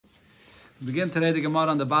Begin today the Gemara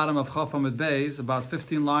on the bottom of Chaf Amud Beis, about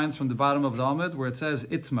 15 lines from the bottom of the Amud, where it says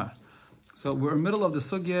Itmar. So we're in the middle of the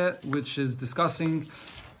sugya, which is discussing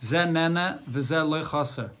Zen Nene V'Zeh Lo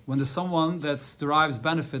Chaser. When there's someone that derives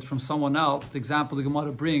benefit from someone else, the example the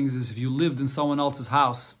Gemara brings is if you lived in someone else's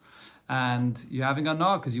house and you're having a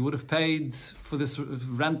no because you would have paid for this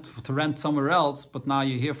rent to rent somewhere else, but now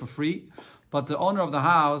you're here for free. But the owner of the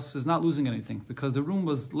house is not losing anything because the room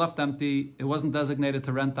was left empty. It wasn't designated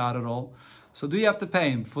to rent out at all. So do you have to pay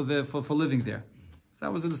him for living there? So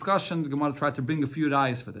that was the discussion. The Gemara tried to bring a few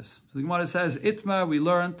ayahs for this. So the Gemara says, Itma, we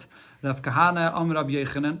learned, Rav Kahana Rabbi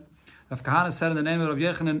Yechanan. Rav Kahana said in the name of Rabbi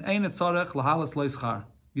Yechanan, Ein tzarech lahalas lo yischar.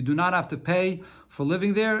 You do not have to pay for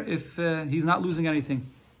living there if he's not losing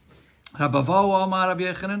anything. Rabbi Vo Amar Rabbi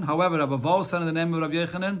Yechanan. However, Rabbi Vo said in the name of Rabbi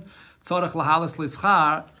Yechanan, tzarech lahalas lo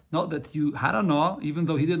yischar. Not that you had a no, even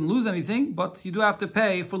though he didn't lose anything, but you do have to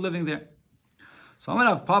pay for living there. So I'm going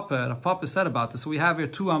to have Papa said about this. So we have here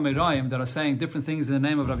two Amirayim that are saying different things in the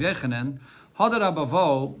name of Rabbi Yechanan. Hadar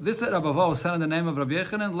Rabavo, this Rabavo said in the name of Rabbi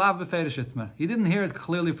Yechanan, Lav beferish itmer. He didn't hear it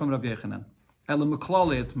clearly from Rabbi Yechanan. Ela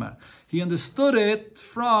muklali itmer. He understood it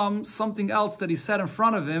from something else that he said in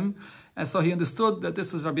front of him, and so he understood that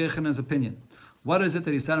this is Rabbi Yechanan's opinion. What is it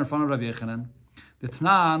that he said in front of Rabbi Yechanan? The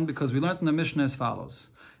Tnan, because we learned in the Mishnah as follows.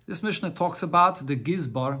 This Mishnah talks about the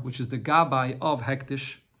Gizbar, which is the Gabai of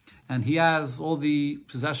Hektish, and he has all the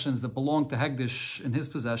possessions that belong to Hektish in his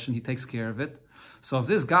possession. He takes care of it. So if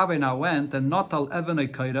this Gabai now went and not al evanei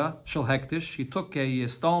kaira shel Hektish, he took a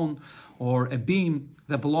stone or a beam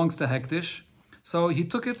that belongs to Hektish, so he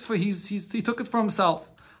took it for he took it for himself.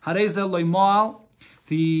 Hareze loimal.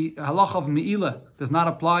 The halach of Me'ila does not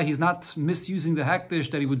apply. He's not misusing the hektish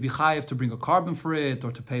that he would be chayiv to bring a carbon for it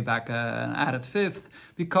or to pay back an added fifth,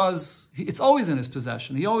 because it's always in his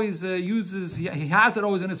possession. He always uses, he has it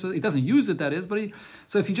always in his possession. He doesn't use it, that is, but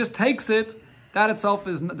so if he just takes it, that itself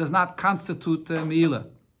does not constitute Me'ila.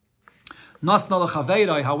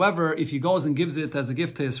 However, if he goes and gives it as a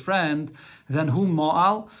gift to his friend, then whom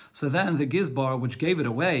ma'al? So then the gizbar, which gave it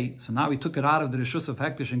away, so now he took it out of the rishus of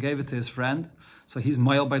hektish and gave it to his friend. So he's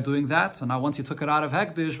ma'al by doing that. So now once he took it out of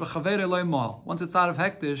hektish, v'chaveirei lo ma'al. Once it's out of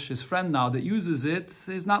hektish, his friend now that uses it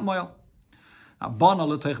is not ma'al. Now,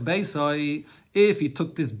 if he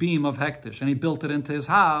took this beam of hektish and he built it into his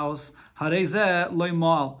house, harezeh lo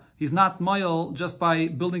ma'al. He's not ma'al just by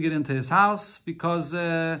building it into his house because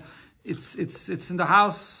it's in the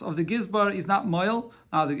house of the gizbar. He's not moil.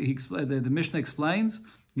 Now the Mishnah explains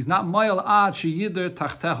he's not moil ad sheyider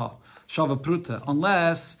tachteha shava pruta,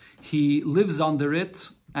 unless he lives under it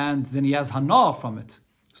and then he has hana from it.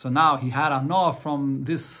 So now he had hana from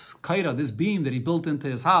this kaira, this beam that he built into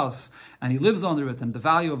his house, and he lives under it, and the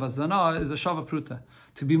value of azana is a shava pruta.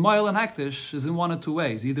 To be moil and hektish is in one of two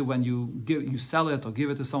ways: either when you sell it or give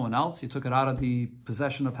it to someone else, you took it out of the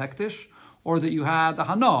possession of hektish, or that you had a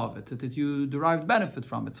hana of it, that you derived benefit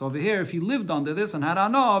from it. So over here, if he lived under this and had a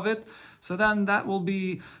hana of it, so then that will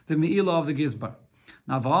be the me'ilah of the gizbar.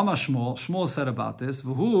 Now, V'ama Shmuel said about this,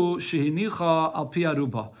 V'hu shehinicha al pi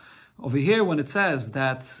aruba. Over here, when it says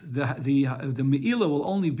that the me'ilah will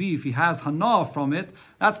only be if he has hana from it,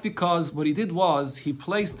 that's because what he did was he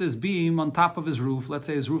placed this beam on top of his roof. Let's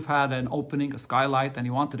say his roof had an opening, a skylight, and he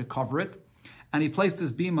wanted to cover it, and he placed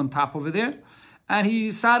this beam on top over there, and he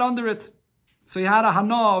sat under it. So he had a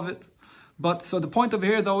hana of it. But so the point over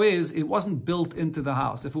here though is it wasn't built into the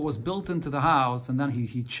house. If it was built into the house and then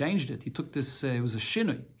he changed it, he took this, it was a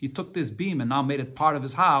shinui. He took this beam and now made it part of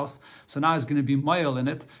his house. So now he's going to be moil in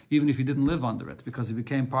it, even if he didn't live under it, because it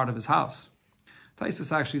became part of his house.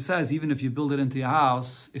 Taisus actually says, even if you build it into your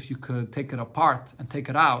house, if you could take it apart and take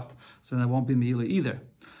it out, so then it won't be meila either.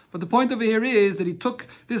 But the point over here is that he took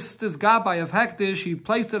this gabai of hektish, he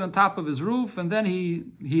placed it on top of his roof, and then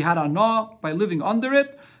he had a no by living under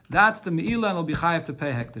it. That's the me'ilah, and he'll be chayav to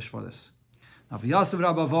pay hektish for this. Now, v'yasav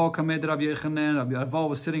Rabbi Avo kamed Rabbi Yechanan. Rabbi Avo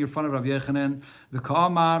was sitting in front of Rabbi Yechanan.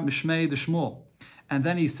 V'ka'amar mishmei de Shmuel. And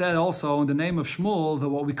then he said also in the name of Shmuel that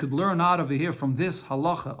what we could learn out of here from this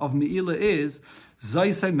halacha of me'ilah is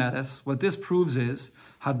zaysei meres. What this proves is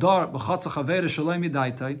hadar b'chatzah chavera shalei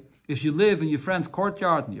midaitai. If you live in your friend's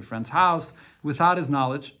courtyard, in your friend's house, without his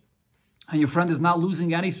knowledge, and your friend is not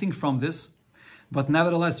losing anything from this, but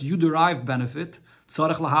nevertheless you derive benefit, you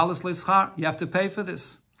have to pay for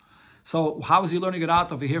this. So how is he learning it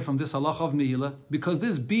out over here from this halacha of me'ilah? Because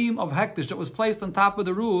this beam of hektish that was placed on top of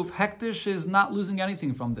the roof, hektish is not losing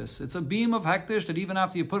anything from this. It's a beam of hektish that even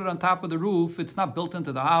after you put it on top of the roof, it's not built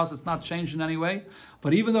into the house, it's not changed in any way.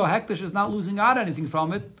 But even though hektish is not losing out anything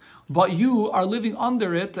from it, but you are living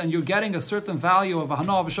under it and you're getting a certain value of a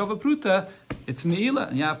hana of a shava pruta, it's meila,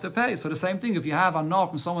 and you have to pay. So the same thing, if you have anah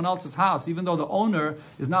from someone else's house, even though the owner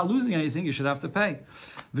is not losing anything, you should have to pay.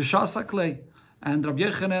 V'shasakle. And Rabbi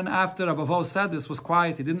Yechanan, after Rabbi Vo said this, was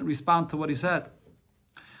quiet. He didn't respond to what he said.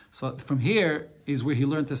 So from here is where he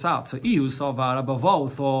learned this out. So Ihu Sava Rabbi Vo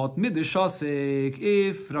thought, Midishasik,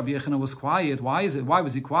 if Rabbi Yechanan was quiet, why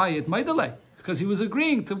was he quiet? Maidale. Because he was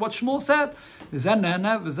agreeing to what Shmuel said. You're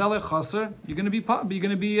going to be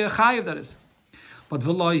chayiv, that is. But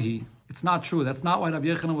v'loihi, it's not true. That's not why Rabbi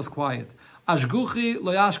Yechanan was quiet. Ashguchi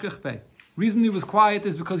lo yashkech pei. Reason he was quiet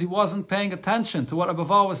is because he wasn't paying attention to what Rabbi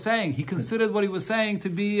Vo was saying. He considered what he was saying to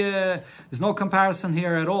be. There's no comparison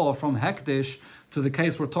here at all from hektish to the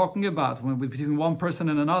case we're talking about between one person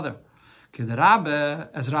and another.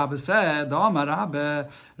 As Rabbi said,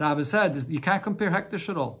 Rabbi said, you can't compare hektish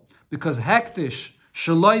at all. Because hektish,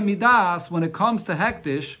 shaloi midas, when it comes to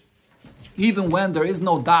hektish, even when there is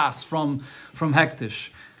no das from hektish,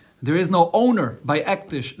 there is no owner by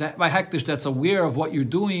hektish that's aware of what you're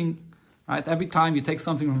doing. Right? Every time you take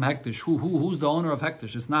something from hektish, who's the owner of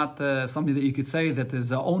hektish? It's not something that you could say that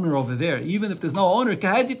there's an owner over there. Even if there's no owner,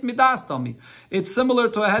 kahedit midas tami. It's similar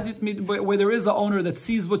to a hedit where there is an owner that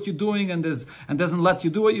sees what you're doing and doesn't let you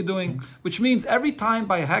do what you're doing. Which means every time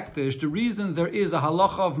by hektish, the reason there is a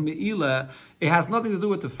halacha of me'ilah, it has nothing to do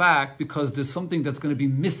with the fact because there's something that's going to be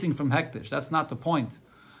missing from hektish. That's not the point.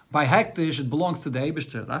 By hektish, it belongs to the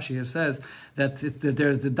Eibishter. Rashi here says that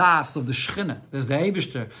there's the das of the Shechina. There's the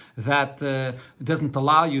Eibishter that doesn't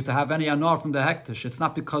allow you to have any anor from the hektish. It's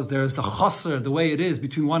not because there's a chaser the way it is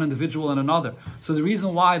between one individual and another. So the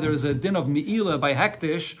reason why there's a din of me'ilah by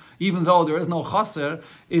hektish, even though there is no chaser,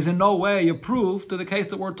 is in no way a proof to the case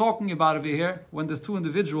that we're talking about over here, when there's two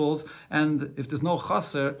individuals, and if there's no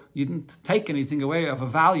chaser, you didn't take anything away of a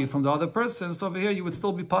value from the other person, so over here you would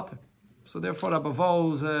still be pater. So therefore, Rabbi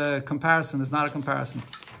Vo's comparison is not a comparison.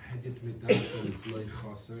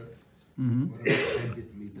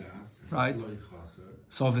 Right.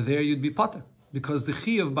 So over there you'd be pater. Because the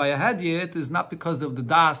chiyuv by a hadiyat is not because of the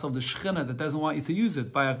das of the shechina that doesn't want you to use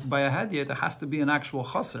it. By a hadiyat, it has to be an actual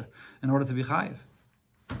chaser in order to be chayiv.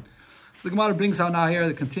 So the Gemara brings out now here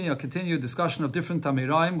the continued discussion of different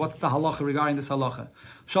tamiraim. What's the halacha regarding this halacha?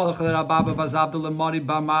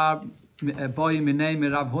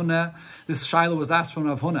 This Shiloh was asked from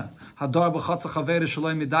Rav Huna.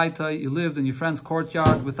 He lived in your friend's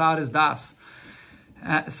courtyard without his das. Do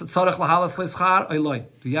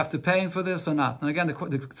you have to pay him for this or not? And again,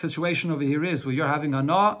 the situation over here is where you're having a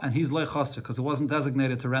no and he's loy chaster because it wasn't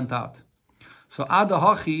designated to rent out. So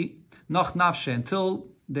adahachi noch nafshe, until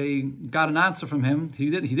they got an answer from him,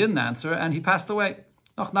 he didn't answer and he passed away.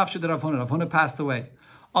 Noch nafshe de Rav Huna. Rav Huna passed away.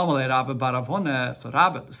 Amalei Rabba bar Rav Huna. So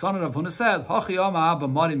Rabba, the son of Rav Huna, said, Hachi Oma Abba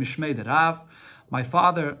Mari Mishmei de Rav. My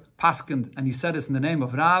father paskened, and he said this in the name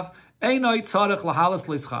of Rav. Einoi tzarech lahalas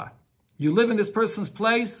leischar. You live in this person's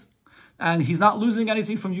place, and he's not losing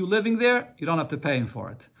anything from you living there. You don't have to pay him for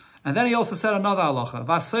it. And then he also said another halacha.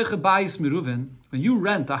 Vaseiche bayis miruven. When you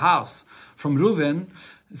rent a house from Reuven,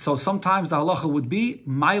 so sometimes the halacha would be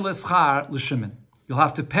maile schar l'Shimon. You'll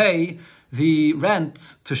have to pay the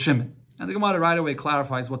rent to Shimon. And the Gemara right away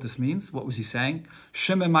clarifies what this means. What was he saying?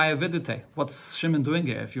 Shimon mayavidite. What's Shimon doing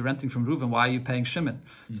here? If you're renting from Reuven, why are you paying Shimon?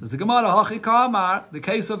 Says the Gemara, Hachi Kamar. The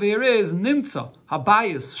case over here is Nimtza,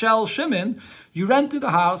 Habayis, Shel Shimon. You rented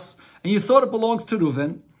a house and you thought it belongs to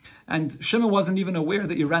Reuven, and Shimon wasn't even aware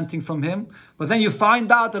that you're renting from him. But then you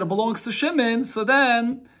find out that it belongs to Shimon, so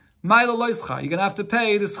then Maila Loischa, you're going to have to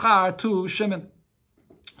pay the schar to Shimon.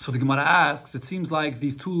 So the Gemara asks, it seems like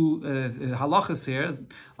these two halachas here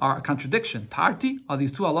are a contradiction. Tarti, are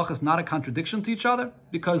these two halachas not a contradiction to each other?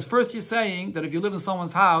 Because first you're saying that if you live in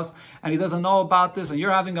someone's house and he doesn't know about this and you're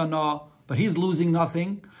having a no, but he's losing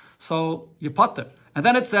nothing, so you're pater. And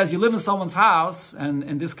then it says you live in someone's house, and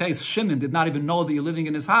in this case Shimon did not even know that you're living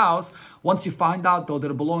in his house. Once you find out though that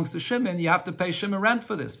it belongs to Shimon, you have to pay Shimon rent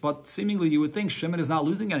for this. But seemingly you would think Shimon is not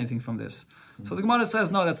losing anything from this. So the Gemara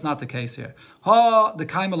says, no, that's not the case here. The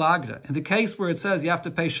kaimalagra. In the case where it says you have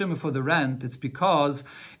to pay Shimon for the rent, it's because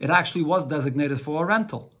it actually was designated for a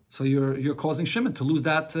rental. So you're causing Shimon to lose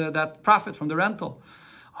that profit from the rental.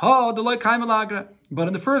 The loy kaimalagra. But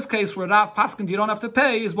in the first case where Rav Paskin, you don't have to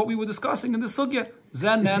pay, is what we were discussing in the sugya.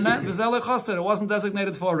 It wasn't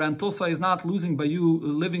designated for a rental, so he's not losing by you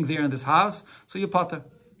living there in this house, so you pater.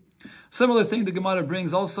 Similar thing the Gemara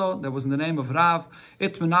brings also, that was in the name of Rav.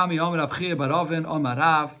 Itmenami Omer Abchir Baravin Omer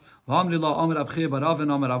Rav. V'amrila Omer Abchir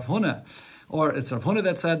Baravin Omer Rav Huna. Or it's Rav Huna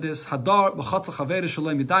that said this. Hadar b'chatza chaveri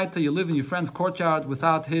shalei midaita. You live in your friend's courtyard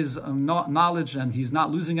without his knowledge and he's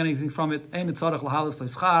not losing anything from it. Ein tzarech lahalas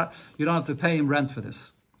leischar. You don't have to pay him rent for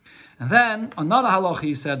this. And then another halacha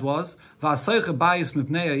he said was,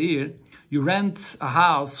 you rent a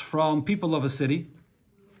house from people of a city.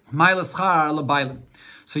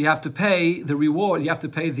 So you have to pay the reward, you have to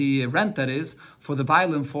pay the rent, that is, for the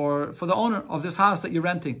bailim, for the owner of this house that you're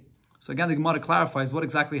renting. So again, the Gemara clarifies what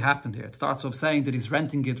exactly happened here. It starts off saying that he's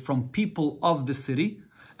renting it from people of the city,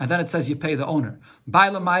 and then it says you pay the owner.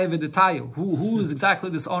 Who is exactly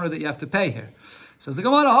this owner that you have to pay here? Says the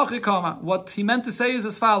Gemara, Bava Kama. What he meant to say is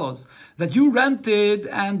as follows: that you rented,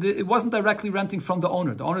 and it wasn't directly renting from the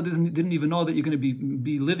owner. The owner didn't even know that you're going to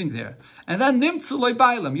be living there. And then nimtzu loy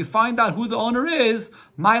bailam, you find out who the owner is.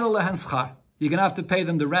 You're going to have to pay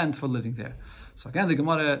them the rent for living there. So again, the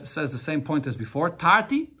Gemara says the same point as before.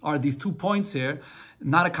 Tarti, are these 2 points here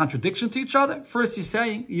not a contradiction to each other? First, he's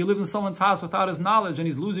saying you live in someone's house without his knowledge, and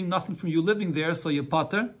he's losing nothing from you living there, so you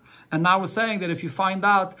pater. And now we're saying that if you find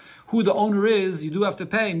out who the owner is, you do have to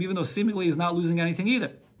pay him, even though seemingly he's not losing anything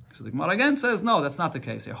either. So the Gemara again says, no, that's not the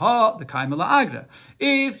case here. The kaimela agra.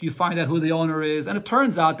 If you find out who the owner is, and it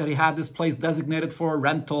turns out that he had this place designated for a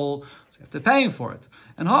rental, so you have to pay him for it.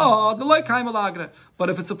 And the loy kaimela agra. But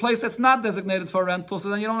if it's a place that's not designated for a rental, so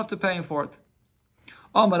then you don't have to pay him for it.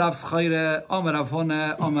 Omarav schayre, omarav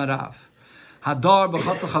hone, omarav. Hadar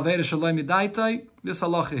b'chatza chavere shaloi midaitai. This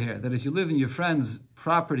halacha here, that if you live in your friend's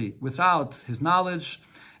property without his knowledge,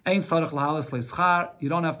 ein sarach lahalas leischar, you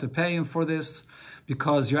don't have to pay him for this,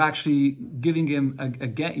 because you're actually giving him a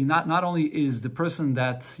gain. Not only is the person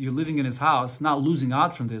that you're living in his house not losing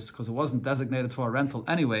out from this, because it wasn't designated for a rental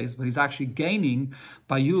anyways, but he's actually gaining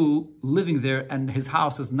by you living there, and his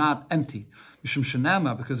house is not empty. Mishum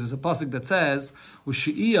shenema, because there's a pasuk that says,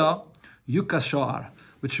 "Ushi'iyah yukas shoar,"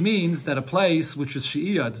 which means that a place which is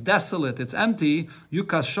shi'iyah, it's desolate, it's empty,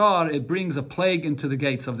 yukas shoar, it brings a plague into the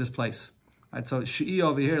gates of this place. Right? So shi'iyah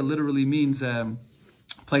over here literally means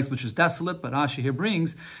place which is desolate, but Rashi here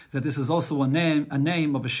brings that this is also a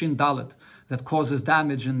name of a shin dalet that causes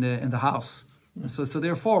damage in the house. So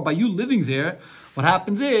therefore, by you living there, what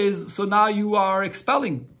happens is, so now you are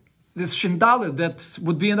expelling this shin dalet that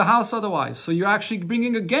would be in the house otherwise. So you're actually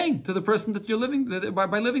bringing a gain to the person that you're living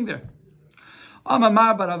by living there.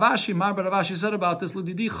 Mar Baravashi said about this,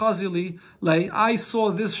 I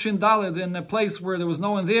saw this shin dalet in a place where there was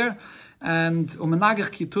no one there, and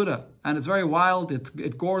it's very wild.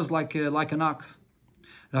 It gores like an ox.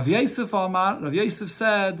 Rav Yosef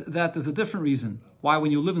said that there's a different reason why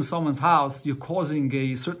when you live in someone's house, you're causing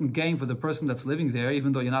a certain gain for the person that's living there,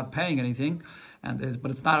 even though you're not paying anything,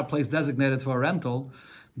 but it's not a place designated for a rental.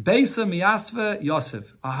 Beisa miyasve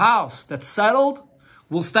Yosef, a house that's settled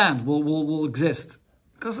will stand, will exist.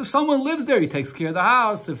 Because if someone lives there, he takes care of the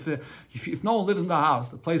house. If no one lives in the house,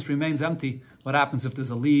 the place remains empty. What happens if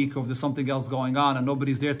there's a leak or if there's something else going on and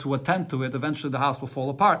nobody's there to attend to it? Eventually the house will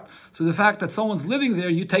fall apart. So the fact that someone's living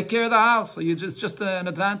there, you take care of the house. So it's just an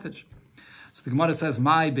advantage. So the Gemara says,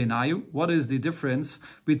 "Mai benayu." What is the difference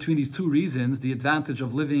between these two reasons? The advantage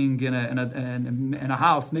of living in a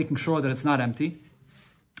house, making sure that it's not empty.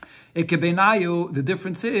 The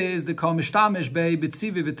difference is the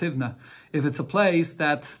if it's a place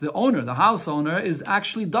that the owner, the house owner,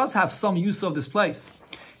 does have some use of this place.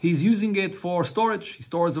 He's using it for storage. He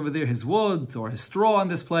stores over there his wood or his straw in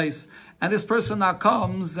this place, and this person now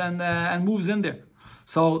comes and moves in there.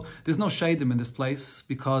 So there's no shadim in this place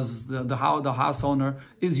because the house owner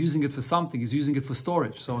is using it for something. He's using it for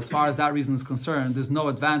storage. So as far as that reason is concerned, there's no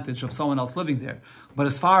advantage of someone else living there. But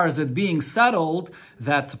as far as it being settled,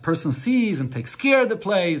 that the person sees and takes care of the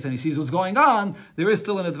place and he sees what's going on, there is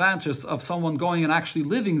still an advantage of someone going and actually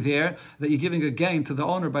living there, that you're giving a gain to the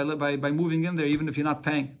owner by moving in there, even if you're not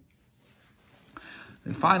paying.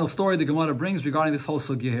 The final story the Gemara brings regarding this whole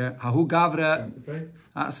sugya here, Hahu Gavra.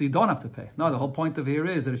 So you don't have to pay. No, the whole point of here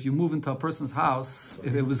is that if you move into a person's house,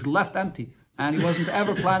 if it was left empty and he wasn't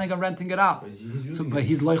ever planning on renting it out, but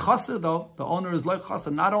he's loy chaser though. The owner is loy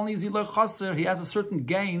chaser. Not only is he loy chaser, he has a certain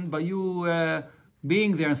gain by you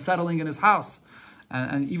being there and settling in his house.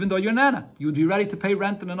 And even though you're nana, you'd be ready to pay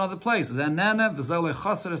rent in another place. And nana v'zel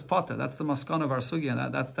chaser is potter. That's the maskan of our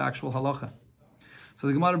sugya. That's the actual halacha. So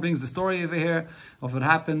the Gemara brings the story over here of what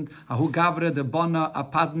happened. Ahu gavre de bona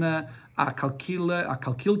apadne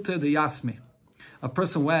akalkilte de yasmi. A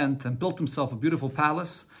person went and built himself a beautiful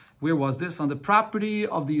palace. Where was this? On the property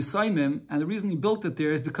of the Yisaimim. And the reason he built it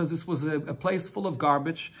there is because this was a place full of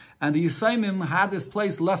garbage. And the Yisaimim had this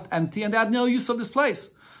place left empty and they had no use of this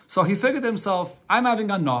place. So he figured to himself, I'm having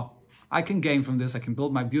a no. I can gain from this. I can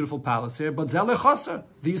build my beautiful palace here. But zele chaser.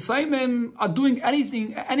 The Yisaimim are doing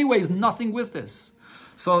anyways, nothing with this.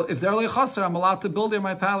 So if they're lechaser, I'm allowed to build there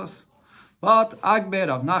my palace. But Agber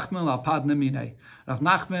Rav Nachman Apadne Minei. Rav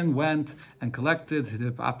Nachman went and collected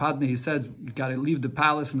the Apadne. He said, you got to leave the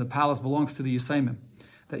palace, and the palace belongs to the Yisaimim,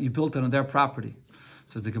 that you built it on their property.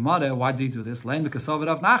 Says the Gemara, why did he do this? Lein because of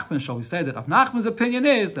Rav Nachman. Shall we say that Rav Nachman's opinion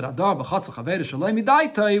is that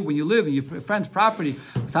when you live in your friend's property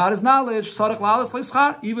without his knowledge,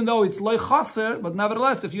 even though it's loy chaser, but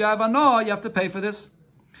nevertheless, if you have hana, you have to pay for this.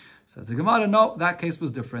 Says the Gemara, no, that case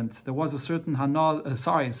was different. There was a certain hana,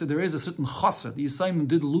 so there is a certain chaser. The Yisraelim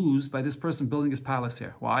did lose by this person building his palace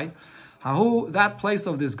here. Why? That place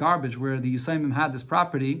of this garbage where the Yisraelim had this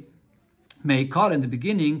property, Meikar in the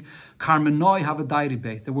beginning, Karmenoi have a diary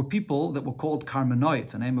bay. There were people that were called Karmenoi.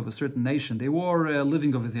 It's a name of a certain nation. They were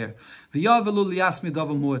living over there. They were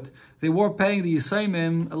paying the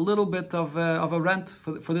Yisraelim a little bit of a rent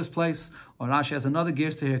for this place. Or Rashi has another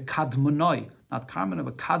gears to here, Kadmonoi. Not Karmenoi,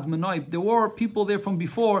 but Kadmonoi. There were people there from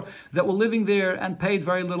before that were living there and paid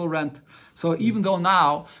very little rent. So even though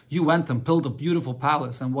now you went and built a beautiful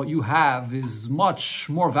palace and what you have is much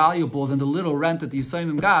more valuable than the little rent that the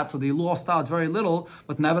Yisraelim got, so they lost out very little,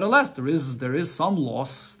 but nevertheless there is some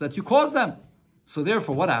loss that you caused them. So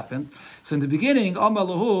therefore, what happened? So in the beginning,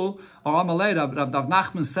 Amalahu or Amalei, Rav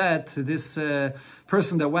Nachman said to this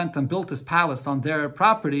person that went and built this palace on their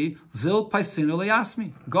property, Zil Paisinu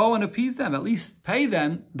Leyasmi, go and appease them, at least pay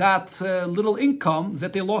them that little income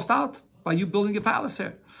that they lost out by you building a palace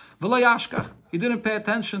here. He didn't pay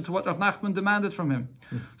attention to what Rav Nachman demanded from him.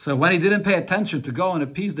 So when he didn't pay attention to go and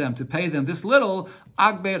appease them, to pay them this little,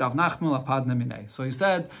 Agbe Rav Nachman Apadne Minei. So he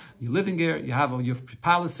said, you're living here, you have your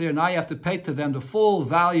palace here, now you have to pay to them the full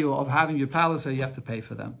value of having your palace here, you have to pay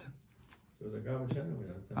for them. But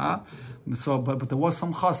there was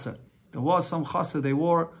some chaser. There was some chaser.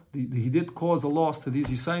 He did cause a loss to these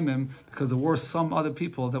Yisraelim because there were some other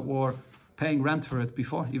people that were paying rent for it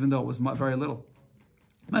before, even though it was very little.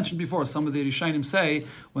 Mentioned before, some of the Rishonim say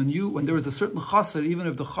when there is a certain chaser, even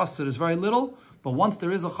if the chaser is very little, but once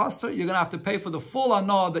there is a chaser, you're going to have to pay for the full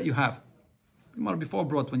anah that you have. Gemara before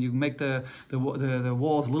brought when you make the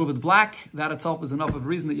walls a little bit black, that itself is enough of a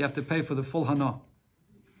reason that you have to pay for the full hana.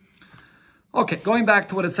 Okay, going back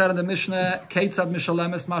to what it said in the Mishnah, Keitzad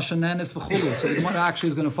Mishalemes Mashanenes V'chulu. So the Gemara actually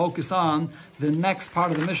is going to focus on the next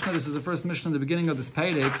part of the Mishnah. This is the first Mishnah in the beginning of this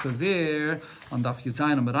Perek. So there, on Daf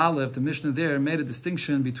Yudzayin Amud Aleph, the Mishnah there made a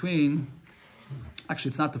distinction between. Actually,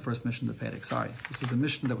 it's not the first Mishnah in the Perek. Sorry, this is the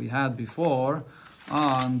Mishnah that we had before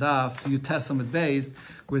on Daf Yutes Amud Beis,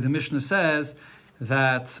 where the Mishnah says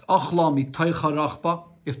that Ochla Mitoicha Rachba,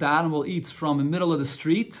 if the animal eats from the middle of the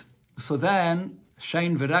street, so then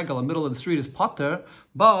Shein v'regel, the middle of the street is potter,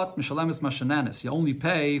 but Mishalemes Mashanenes, you only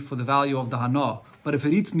pay for the value of the hana. But if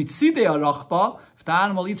it eats mitzidei arachba, if the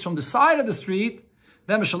animal eats from the side of the street,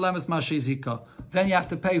 then Mishalemes Mashezika. Then you have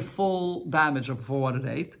to pay full damage for what it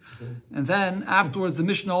ate. And then afterwards, the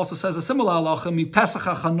Mishnah also says a similar halacha, mi pesach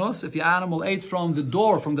hachanus, if your animal ate from the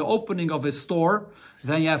door, from the opening of a store,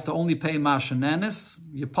 then you have to only pay mashanenes.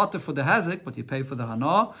 You potter for the hazik, but you pay for the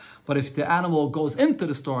hana. But if the animal goes into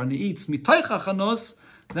the store and he eats mitoich hachanus,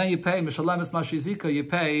 then you pay mishalemes mashizika. You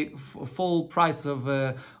pay full price of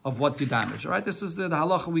what you damage. All right, this is the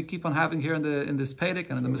halacha we keep on having here in this Perek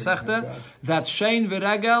and in the Masechta. That shein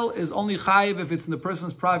v'regel is only chayiv if it's in the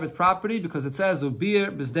person's private property, because it says ubir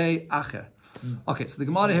b'zdei acher. Okay, so the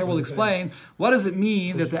Gemara here will explain what does it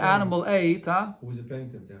mean that the animal ate. Who's it paying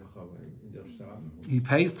to? He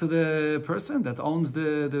pays to the person that owns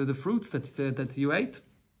the fruits that you ate.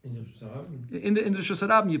 In the Rishus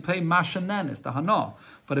Harabim, you pay mashanenes, the hana.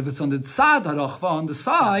 But if it's on the tzad harachva, on the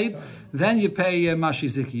side, then you pay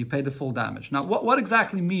mashiziki, you pay the full damage. Now, what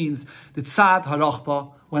exactly means the tzad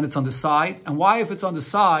harachba when it's on the side? And why, if it's on the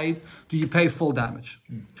side, do you pay full damage?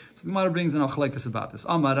 So the Gemara brings in a chalekes about this.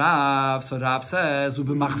 Amar Rav, so Rav says,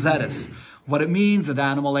 ubimachzeres. What it means that the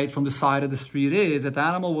animal ate from the side of the street is that the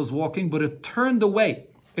animal was walking, but it turned away.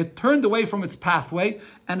 It turned away from its pathway,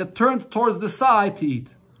 and it turned towards the side to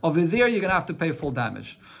eat. Over there, you're going to have to pay full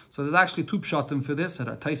damage. So there's actually two pshatim for this.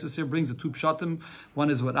 Taisus here brings the two pshatim. One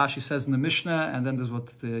is what Rashi says in the Mishnah, and then there's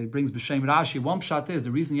what he brings b'shem Rashi. One pshat is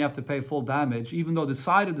the reason you have to pay full damage, even though the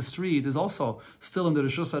side of the street is also still in the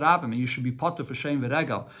Rishus Harabim, and you should be potter for shein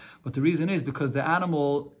v'regel. But the reason is because the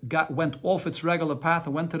animal went off its regular path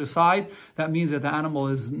and went to the side. That means that the animal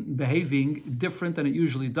is behaving different than it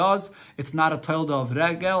usually does. It's not a tolda of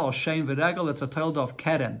regel or shein v'regel. It's a tolda of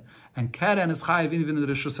keren. And keren is chayiv even in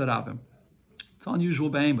the Rishus Harabim. It's unusual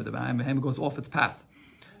behemoth. The behemoth goes off its path.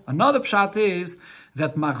 Another pshat is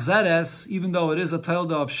that machzeres, even though it is a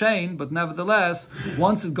tolda of shein, but nevertheless,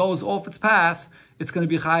 once it goes off its path, it's going to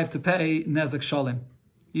be chayiv to pay nezek shalim.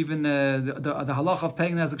 Even the halacha of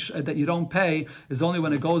paying that you don't pay is only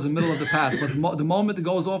when it goes in the middle of the path. But the moment it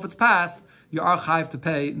goes off its path, you are chayiv to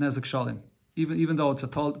pay nezek shalim, even though it's a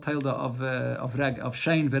tilde of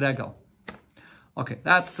shein v'regel. Okay,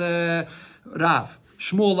 that's Rav.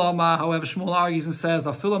 Shmuel Lama, however, Shmuel argues and says,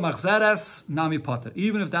 "Afila machzeres nami pater."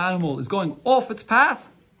 Even if the animal is going off its path,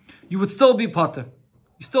 you would still be pater.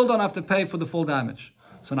 You still don't have to pay for the full damage.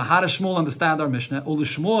 So now how does Shmuel understand our Mishnah? Ulu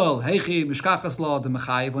Shmuel, heichi mishkachas la de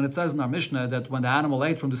mechayiv. When it says in our Mishnah that when the animal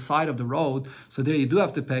ate from the side of the road, so there you do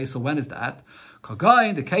have to pay. So when is that?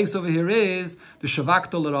 Kagain, the case over here is the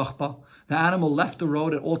shavakto l'rachpa. The animal left the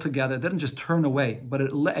road altogether. It didn't just turn away, but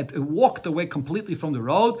it walked away completely from the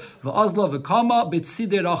road. Bava Kama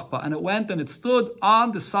and it went and it stood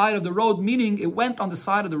on the side of the road, meaning it went on the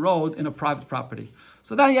side of the road in a private property.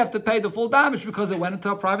 So then you have to pay the full damage because it went into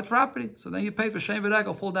a private property. So then you pay for shein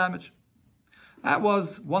v'regel, full damage. That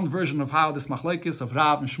was one version of how this machlokes of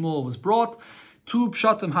Rav and Shmuel was brought. Two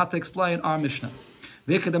pshatim had to explain our Mishnah.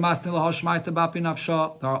 There are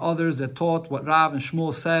others that taught what Rav and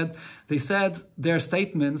Shmuel said. They said their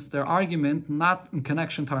statements, their argument, not in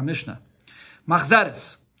connection to our Mishnah.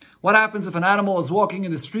 Machzeres. What happens if an animal is walking in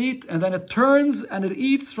the street and then it turns and it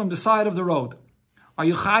eats from the side of the road? Are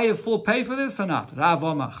you chayiv full pay for this or not? Rav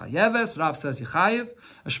Oma chayeves. Rav says you chayiv.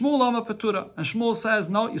 And Shmuel Oma patura. And Shmuel says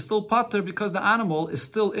no, you still patur because the animal is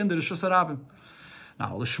still in the Rishus Harabim.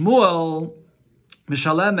 Now the Shmuel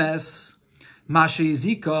mishalemes. So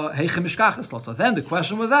then the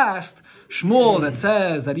question was asked, Shmuel that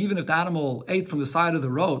says that even if the animal ate from the side of the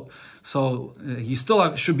road, so he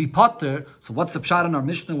still should be potter. So what's the pshat in our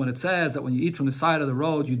Mishnah when it says that when you eat from the side of the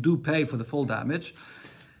road, you do pay for the full damage?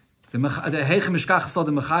 When do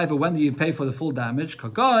you pay for the full damage? As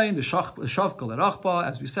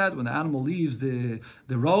we said, when the animal leaves the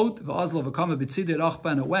road,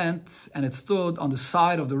 and it went and it stood on the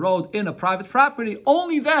side of the road in a private property,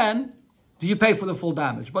 only then do you pay for the full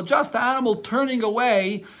damage. But just the animal turning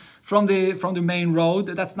away from the main road,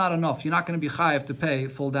 that's not enough. You're not going to be chayiv to pay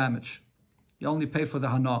full damage. You only pay for the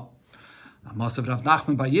hana. Rav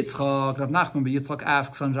Nachman bar Yitzchak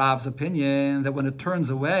asks on Rav's opinion that when it turns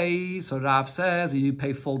away, so Rav says you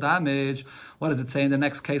pay full damage. What does it say in the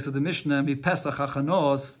next case of the Mishnah? If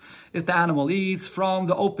the animal eats from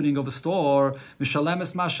the opening of a store,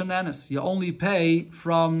 you only pay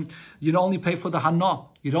for the hana.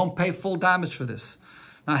 You don't pay full damage for this.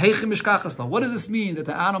 Now, what does this mean that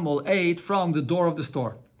the animal ate from the door of the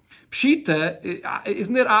store? Pshita,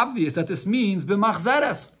 isn't it obvious that this means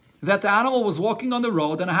b'machzeres? That the animal was walking on the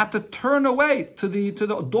road and it had to turn away to the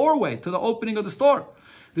doorway, to the opening of the store.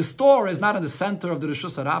 The store is not in the center of the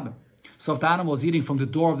Rishus Harabim. So if the animal is eating from the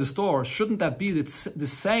door of the store, shouldn't that be the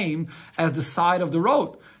same as the side of the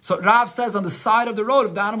road? So Rav says on the side of the road,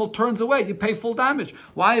 if the animal turns away, you pay full damage.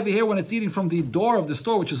 Why over here when it's eating from the door of the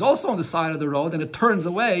store, which is also on the side of the road, and it turns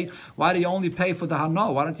away, why do you only pay for the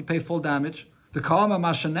hana? Why don't you pay full damage? The Kama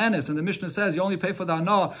Mashanenis, and the Mishnah says you only pay for the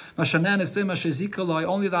hana, Mashanenis, Mashizikaloi,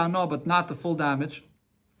 only the hana, but not the full damage.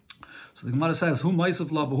 So the Gemara says, "Who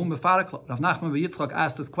Ma'asav Lav, who Mefarak Lav." Rav Nachman bar Yitzchak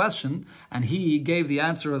asked this question, and he gave the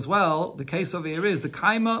answer as well. The case over here is the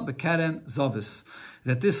Kaima Bekeren Zovis,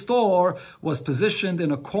 that this store was positioned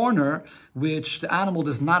in a corner which the animal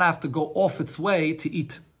does not have to go off its way to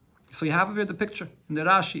eat. So you have over here the picture in the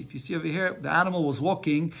Rashi. If you see over here, the animal was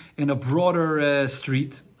walking in a broader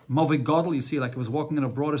street. Movik Godel, you see, like it was walking in a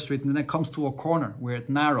broader street, and then it comes to a corner where it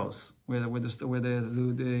narrows, where the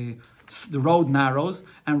road narrows,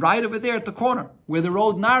 and right over there at the corner where the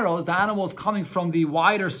road narrows, the animal is coming from the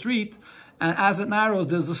wider street, and as it narrows,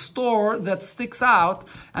 there's a store that sticks out,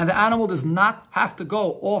 and the animal does not have to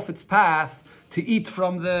go off its path to eat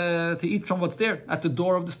from what's there at the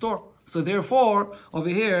door of the store. So therefore, over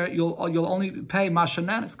here, you'll only pay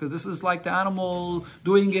mashananis, because this is like the animal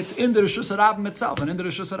doing it in the Rishus Harabim itself. And in the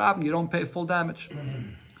Rishus Harabim, you don't pay full damage.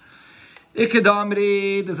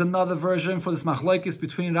 Ikedamri, there's another version for this machlokes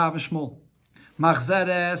between Rav and Shmuel.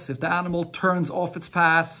 Machzeres, if the animal turns off its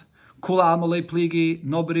path, kula amalei pligi,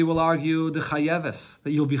 nobody will argue the chayeves,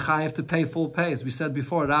 that you'll be chayev to pay full pay, as we said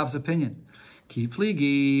before, Rav's opinion. Ki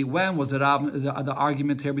pligi, when was the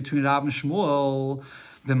argument here between Rav and Shmuel?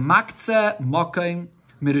 If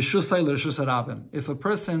a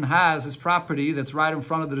person has his property that's right in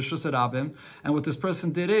front of the Rishus Harabim, and what this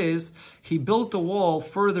person did is, he built a wall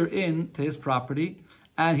further in to his property,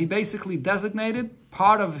 and he basically designated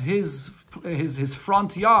part of his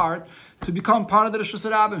front yard to become part of the Rishus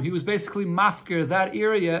Harabim. He was basically mafkir that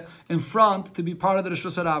area in front to be part of the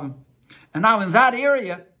Rishus Harabim. And now in that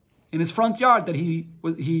area, in his front yard that he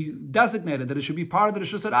designated that it should be part of the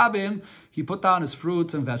Rishus Harabim, he put down his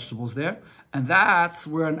fruits and vegetables there, and that's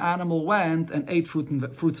where an animal went and ate fruits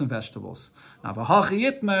and vegetables. Now,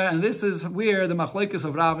 and this is where the machlokes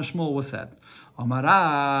of Rav and Shmuel was said. Amar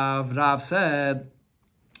Rav said,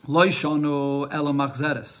 Lo shonu ela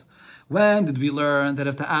machzeres. When did we learn that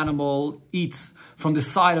if the animal eats from the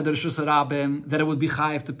side of the Rishus Harabim, that it would be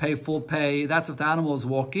chayiv to pay full pay? That's if the animal is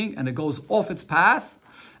walking and it goes off its path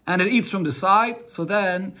and it eats from the side, so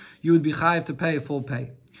then you would be chayiv to pay full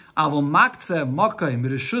pay.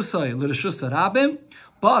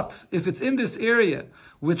 But if it's in this area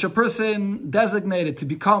which a person designated to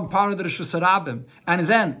become part of the Rishus Harabim, and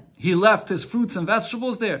then he left his fruits and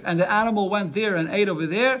vegetables there, and the animal went there and ate over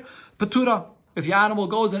there, patura. If your animal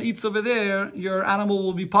goes and eats over there, your animal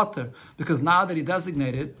will be pater. Because now that he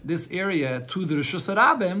designated this area to the Rishus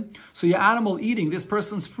Harabim, so your animal eating this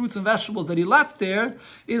person's fruits and vegetables that he left there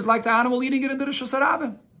is like the animal eating it in the Rishus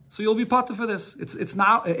Harabim. So you'll be pater for this.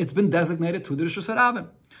 It's been designated to the Rishus Harabim.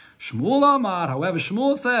 Shmuel Amar, however,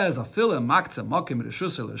 Shmuel says,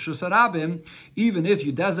 even if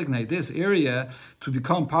you designate this area to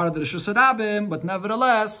become part of the Rishus Harabim, but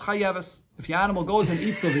nevertheless, chayeves. If your animal goes and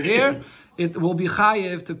eats over there, it will be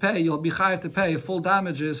chayev to pay. You'll be chayev to pay full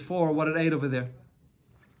damages for what it ate over there.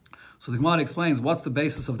 So the Gemara explains what's the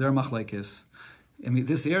basis of their machlekes. I mean,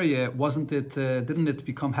 this area didn't it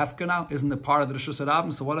become hefker now? Isn't it part of the Rishus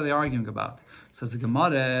Harabim? So what are they arguing about? Says the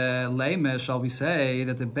Gemara, Leime, shall we say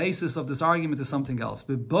that the basis of this argument is something else?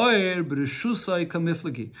 The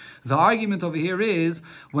argument over here is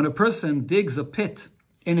when a person digs a pit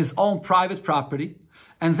in his own private property,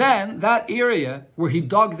 and then that area where he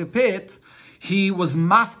dug the pit, he was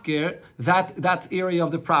mafker that area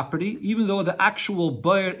of the property, even though the actual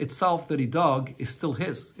boir itself that he dug is still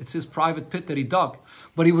his. It's his private pit that he dug.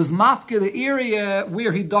 But he was mafker the area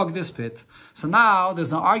where he dug this pit. So now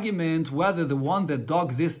there's an argument whether the one that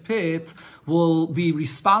dug this pit will be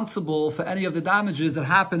responsible for any of the damages that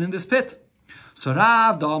happen in this pit. So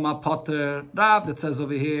Rav that says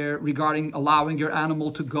over here regarding allowing your animal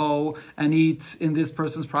to go and eat in this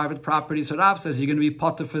person's private property. So Rav says you're going to be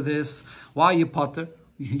potter for this. Why are you potter?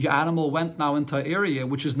 Your animal went now into an area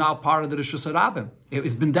which is now part of the Rishus Harabim.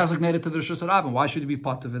 It's been designated to the Rishus Harabim. Why should you be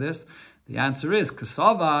potter for this? The answer is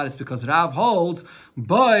Kasavar. It's because Rav holds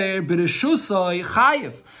Boir b'Rishusai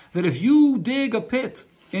chayiv, that if you dig a pit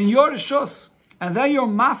in your Rishus, and then you're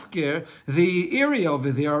mafkir, the area over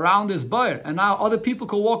there around this boir, and now other people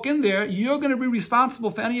can walk in there, you're going to be responsible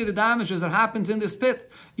for any of the damages that happens in this pit.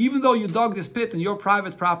 Even though you dug this pit in your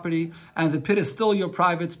private property, and the pit is still your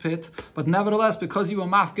private pit, but nevertheless, because you were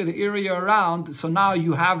mafkir the area around, so now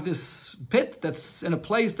you have this pit that's in a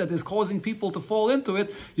place that is causing people to fall into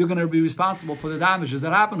it, you're going to be responsible for the damages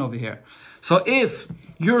that happen over here. So if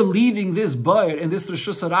you're leaving this boir in this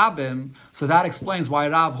Rishus Harabim, so that explains why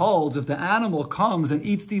Rav holds if the animal comes and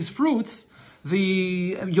eats these fruits,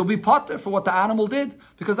 you'll be potter for what the animal did.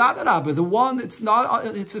 Because Adarabah, the one, it's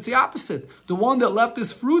the opposite. The one that left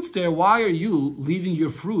his fruits there, why are you leaving your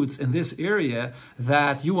fruits in this area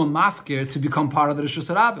that you were mafkir to become part of the Rishus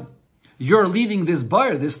Harabim? You're leaving this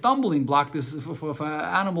boir, this stumbling block, this for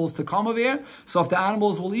animals to come over here. So if the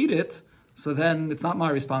animals will eat it, so then it's not my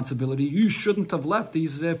responsibility. You shouldn't have left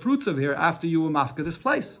these fruits over here after you were mafka this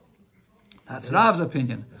place. That's Rav's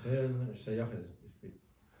opinion.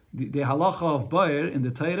 The halacha of boir in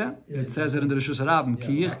the Torah, it says it in the Rishus Harabim.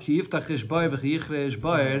 Ki yiftachish boir v'chiyichreish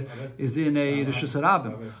boir is in a Rishus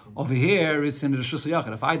Harabim. Over here, it's in the Rishus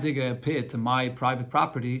Yachid. If I dig a pit in my private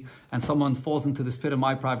property and someone falls into this pit in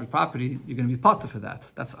my private property, you're going to be potter for that.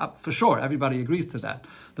 That's for sure. Everybody agrees to that.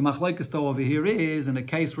 The machlokes though over here is in a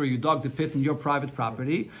case where you dug the pit in your private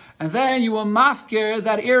property and then you were mafker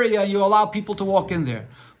that area, you allow people to walk in there.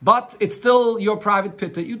 But it's still your private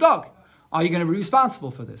pit that you dug. Are you going to be responsible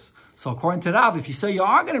for this? So according to Rav, if you say you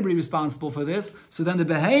are going to be responsible for this, so then the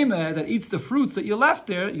behemoth that eats the fruits that you left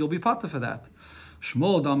there, you'll be potter for that.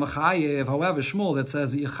 Shmuel da mechayev. However, Shmuel that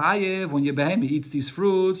says yechayev, when your behemoth eats these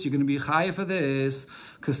fruits, you're going to be chayev for this.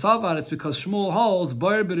 Kasavar, it's because Shmuel holds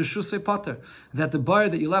boir b'rishusei potter, that the boir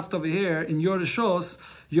that you left over here in your rishus,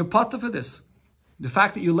 you're potter for this. The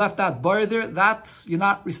fact that you left that boir there, that you're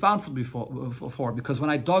not responsible for. Because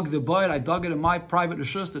when I dug the boir, I dug it in my private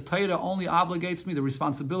rishus. The Torah only obligates me. The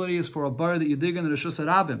responsibility is for a boir that you dig in the Rishus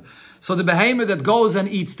Harabim. So the behemoth that goes and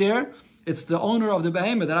eats there, it's the owner of the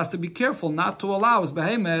behemoth that has to be careful not to allow his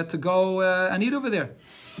behemoth to go and eat over there.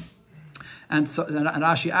 And so and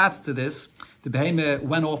Rashi adds to this The behemoth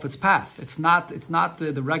went off its path. It's not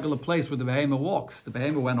the regular place where the behemoth walks. The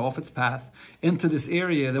behemoth went off its path into this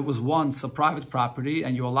area that was once a private property,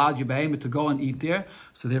 and you allowed your behemoth to go and eat there.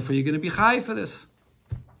 So therefore, you're going to be chayiv for this.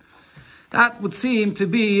 That would seem to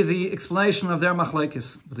be the explanation of their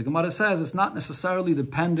machlekes. But the Gemara says it's not necessarily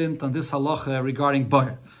dependent on this halacha regarding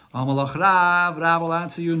boyer. Amalach Rav will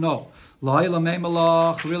answer you no.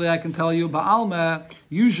 Really, I can tell you, Ba'alma,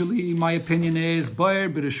 usually my opinion is boyer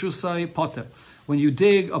b'reshusai potter. When you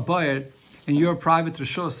dig a boyer in your private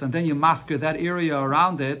reshus and then you mafker that area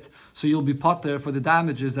around it, so you'll be potter for the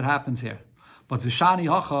damages that happens here. But Vishani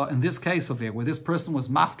Hacha, in this case of it, where this person was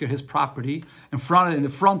mafker his property in the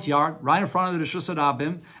front yard, right in front of the Reshus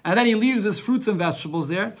Rabim, and then he leaves his fruits and vegetables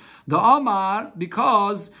there, the Amar,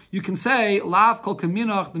 because you can say, Lav kol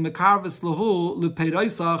kaminach the mekarvis lahu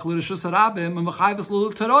lepeiroisach l'Reshus Rabim and mechayvis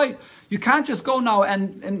lahu teroi. You can't just go now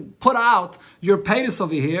and put out your peiris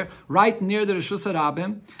over here, right near the Reshus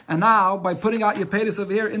Rabim, and now, by putting out your peiris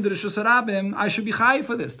over here in the Reshus Rabim, I should be chayiv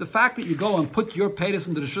for this. The fact that you go and put your peiris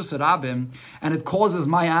in the Reshus Rabim, and it causes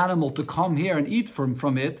my animal to come here and eat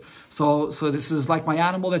from it. So this is like my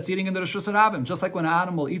animal that's eating in the Reshus Rabim. Just like when an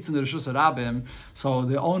animal eats in the Reshus Rabim, so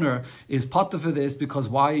the owner is potter for this because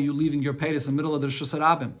why are you leaving your peiris in the middle of the Reshus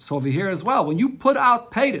Rabim? So over here as well, when you put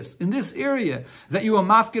out peiris in this area that you are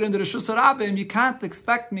mafkir in the Reshus Rabim, you can't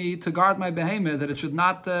expect me to guard my behemoth that it should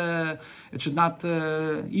not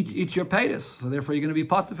eat your peiris. So therefore you're going to be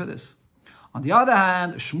potter for this. On the other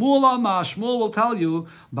hand, Shmuel will tell you,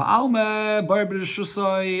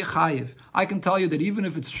 I can tell you that even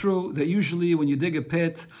if it's true that usually when you dig a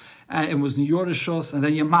pit and it was your reshus and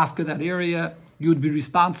then you mafka that area, you would be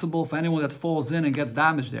responsible for anyone that falls in and gets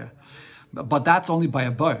damaged there. But that's only by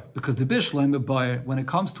a bar, because the bishleim a bar, when it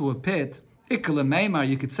comes to a pit, ikele meimar,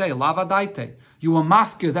 you could say lava daite. You will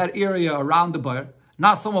mafka that area around the bar.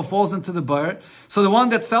 Now someone falls into the bar. So the one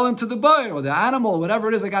that fell into the bar, or the animal, whatever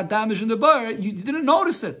it is that got damaged in the bar, you didn't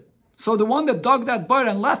notice it. So the one that dug that bar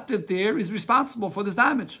and left it there is responsible for this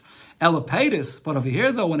damage. Elapetis, but over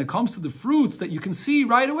here though, when it comes to the fruits that you can see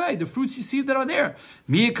right away, the fruits you see that are there,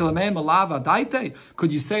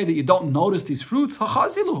 could you say that you don't notice these fruits?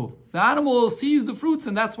 The animal sees the fruits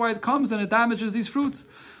and that's why it comes and it damages these fruits.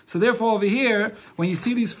 So therefore over here, when you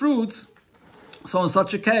see these fruits, so in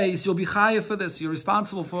such a case, you'll be chayiv for this. You're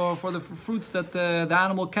responsible for the fruits that the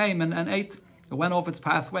animal came and ate. It went off its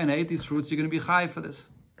pathway and ate these fruits. You're going to be chayiv for this.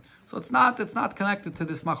 So it's not connected to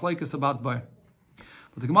this machlokes about bar.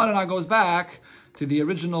 But the Gemara now goes back to the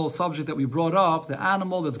original subject that we brought up, the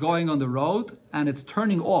animal that's going on the road and it's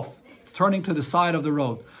turning off. It's turning to the side of the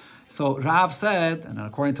road. So Rav said, and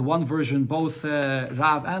according to one version, both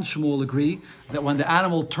Rav and Shmuel agree that when the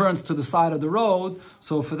animal turns to the side of the road,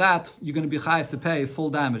 so for that, you're going to be chayiv to pay full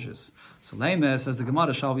damages. So Lema says the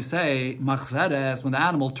Gemara, shall we say, machzeres, when the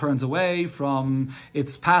animal turns away from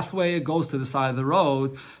its pathway, it goes to the side of the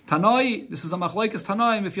road. Tanoi, this is a machlokes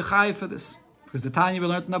Tanoim, if you're chayiv for this. Because the Tanya we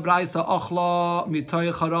learned in the Braisa, ochla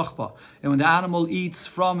mitoy charachba. And when the animal eats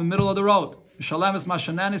from the middle of the road, Shalemis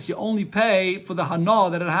mashanenis, you only pay for the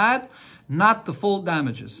hana that it had, not the full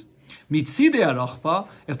damages. Mitzide arachba,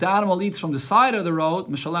 if the animal eats from the side of the road,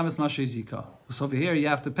 Shalemis mashezika. So over here you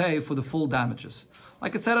have to pay for the full damages.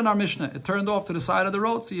 Like it said in our Mishnah, it turned off to the side of the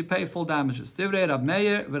road, so you pay full damages. Divrei Rab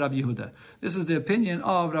Meir v'Rab Yehuda. This is the opinion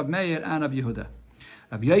of Rab Meir and Rab Yehuda.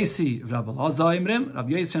 Rab Yosi, Rab Elazar imrim. Rab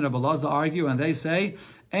Yosi and Rab Elazar argue, and they say,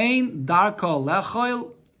 Ein darko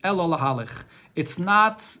lechoil elo lahalich. It's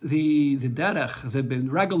not the derech, the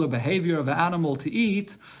regular behavior of an animal to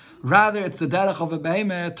eat. Rather, it's the derech of a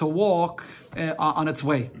behemoth to walk on its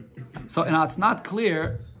way. So it's not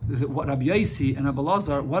clear what Rabbi Yosi and Rabbi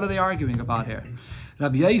Elazar, what are they arguing about here?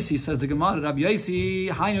 Rabbi Yosi, says the Gemara, Rabbi Yosi,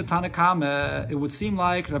 Hainu Tana Kama. It would seem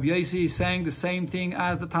like Rabbi Yosi is saying the same thing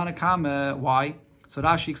as the Tana Kama. Why? So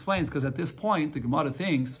Rashi explains, because at this point, the Gemara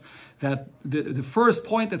thinks that the first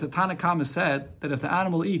point that the Tana Kama said, that if the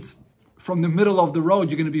animal eats from the middle of the road,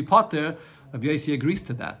 you're going to be potter. Rabbi Yosi agrees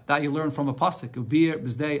to that. That you learn from a pasuk. Ubir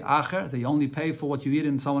b'zdei acher. They only pay for what you eat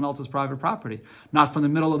in someone else's private property, not from the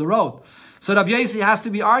middle of the road. So Rabbi Yosi has to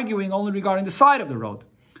be arguing only regarding the side of the road.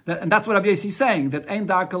 And that's what Rabbi Yosi is saying, that ein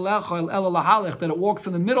darka lechol elo lahalich, that it walks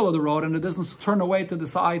in the middle of the road and it doesn't turn away to the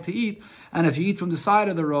side to eat. And if you eat from the side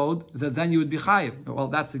of the road, then you would be chayiv. Well,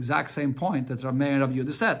 that's the exact same point that Rabbi Meir and Rabbi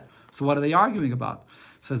Yehuda said. So what are they arguing about?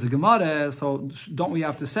 Says the Gemara, so don't we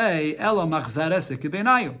have to say, Elo machzeres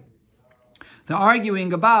ikebenayu. They're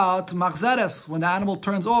arguing about machzeres, when the animal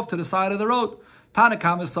turns off to the side of the road. Tana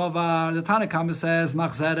Kama Sovar, the Tana Kama says,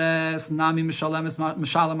 machzeres nami mishalem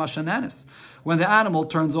mashanenes. When the animal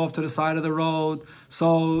turns off to the side of the road,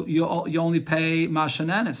 so you only pay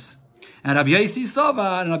mashanenes. And Rabbi Yosi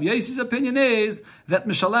Sava, and Rabbi Yosi's opinion is that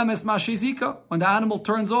Mishalemes Mashizika, when the animal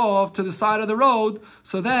turns off to the side of the road,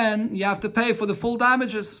 so then you have to pay for the full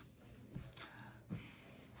damages.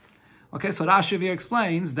 Okay, so Rashi here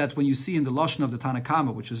explains that when you see in the Lashon of the Tana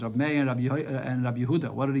Kama, which is Rabbi Meir and Rabbi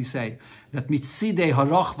Yehuda, what did he say? That mitzidei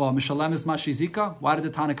harochva mishalemes mashizika. Why did the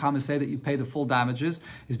Tana Kama say that you pay the full damages?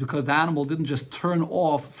 Is because the animal didn't just turn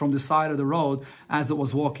off from the side of the road as it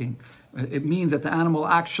was walking. It means that the animal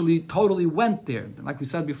actually totally went there. Like we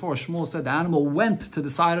said before, Shmuel said the animal went to the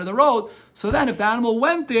side of the road. So then if the animal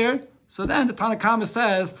went there, so then the Tana Kama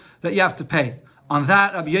says that you have to pay. On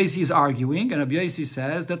that, Rabbi Yosi is arguing, and Rabbi Yosi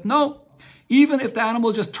says that no, even if the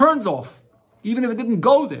animal just turns off, even if it didn't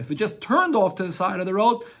go there, if it just turned off to the side of the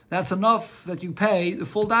road, that's enough that you pay the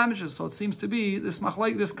full damages. So it seems to be this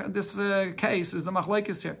case is the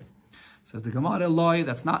machlekes here. Says the Gemara, loy,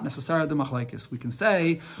 that's not necessarily the machlekes. We can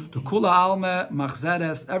say the kula alme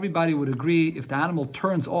machzeres. Everybody would agree if the animal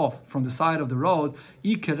turns off from the side of the road,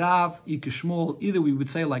 ik Rav, ik Shmuel. Either we would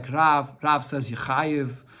say like Rav. Rav says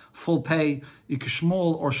yechayiv, full pay,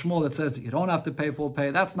 Shmuel, or Shmuel that says that you don't have to pay full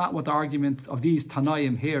pay. That's not what the argument of these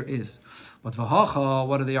Tanaim here is. But Vahacha,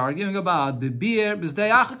 what are they arguing about? Bibir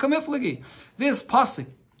b'zdei kamiflagi. This pasuk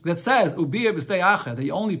that says ubir b'zdei that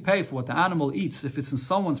you only pay for what the animal eats if it's in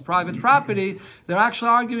someone's private property, they're actually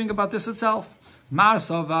arguing about this itself. Mar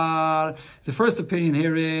Savar. The first opinion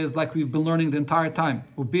here is like we've been learning the entire time.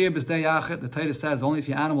 Ubir b'zdei the Torah says only if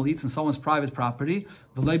your animal eats in someone's private property.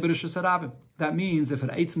 V'lei b'rishus harabim. That means if it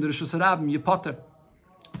eats in the rishus harabim, you potter.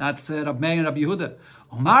 That's Rabbi Meir and Rabbi Yehuda.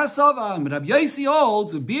 Omar Savar, Rabbi Yosi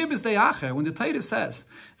holds ubir b'zdei when the Torah says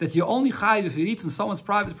that you only chayiv if it eats in someone's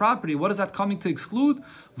private property. What is that coming to exclude?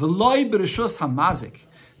 V'lei b'rishus hamazik.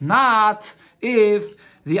 Not if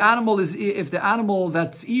the animal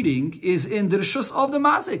that's eating is in the rishus of the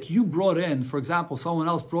mazik. You brought in, for example, someone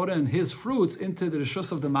else brought in his fruits into the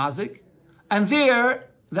rishus of the mazik, and there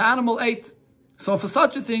the animal ate. So for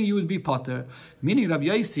such a thing, you would be potter. Meaning Rabbi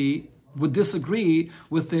Yosi would disagree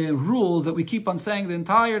with the rule that we keep on saying the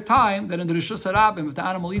entire time, that in the rishus harabim, if the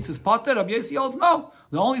animal eats his potter, Rabbi Yosi holds no.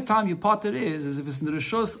 The only time you potter is if it's in the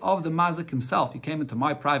rishus of the mazik himself. You came into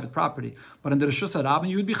my private property. But in the rishus harabim,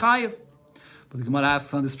 you would be chayiv. But the Gemara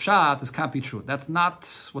asks on this pshat, this can't be true. That's not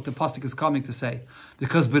what the pasuk is coming to say.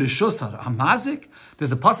 Because b'rishus hamazik, does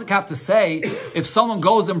the pasuk have to say, if someone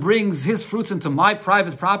goes and brings his fruits into my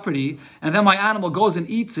private property, and then my animal goes and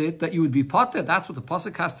eats it, that you would be potter? That's what the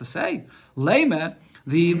pasuk has to say. Leme,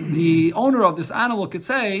 the owner of this animal could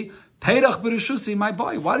say, Peirach b'rishusi, my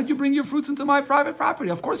boy, why did you bring your fruits into my private property?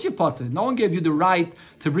 Of course you potter. No one gave you the right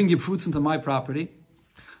to bring your fruits into my property.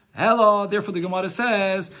 Hello, therefore the Gemara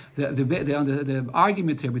says the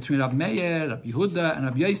argument here between Rabbi Meir, Rabbi Yehuda, and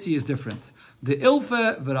Rabbi Yosi is different. The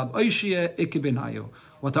Ilfe v'Rab Oishia Ikebenayu.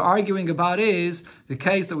 What they're arguing about is the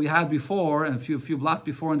case that we had before, and a few blocks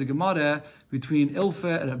before in the Gemara, between both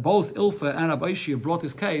Ilfe and Rab Oishia brought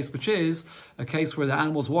this case, which is a case where the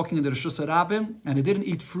animal was walking in the Rishus Harabim, and it didn't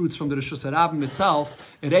eat fruits from the Rishus Harabim itself.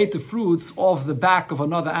 It ate the fruits of the back of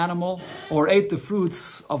another animal, or ate the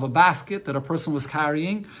fruits of a basket that a person was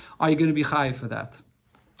carrying. Are you going to be chayiv for that?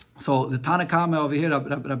 So the Tana Kama over here,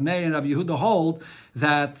 Rab Meir and Rabbi Yehuda hold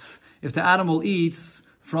that if the animal eats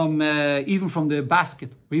from even from the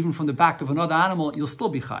basket or even from the back of another animal, you'll still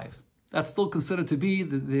be chayiv. That's still considered to be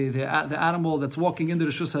the animal that's walking into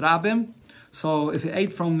the Rishus Harabim. So if it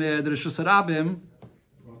ate from the Rishus Harabim,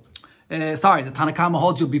 the Tana Kama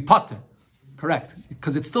holds you'll be potter. Correct.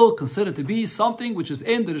 Because it's still considered to be something which is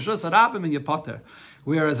in the Rishus Harabim and your potter.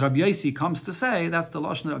 Whereas Rabbi Yosi comes to say, that's the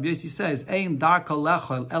lashon that Rabbi Yosi says, Ein darka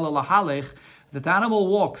lechel ela lahalech, that the animal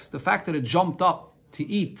walks, the fact that it jumped up to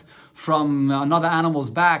eat from another animal's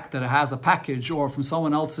back that it has a package or from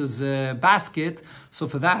someone else's basket, so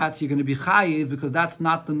for that you're going to be chayiv because that's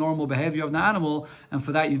not the normal behavior of the animal, and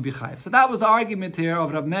for that you'd be chayiv. So that was the argument here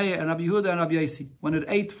of Rabbi Meir and Rabbi Yehuda and Rabbi Yosi when it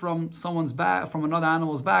ate from someone's back, from another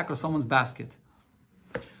animal's back or someone's basket.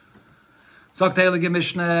 If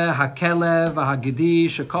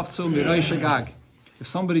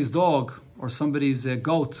somebody's dog or somebody's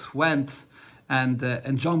goat went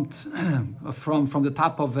and jumped from the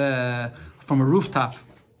top of from a rooftop.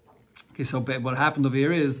 Okay, so what happened over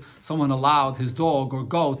here is someone allowed his dog or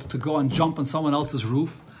goat to go and jump on someone else's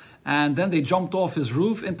roof, and then they jumped off his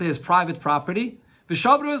roof into his private property.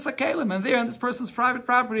 V'shavru es hakelim, and there in this person's private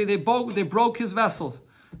property they broke his vessels.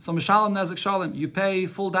 So mishalem nezek shalem, you pay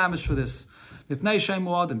full damage for this.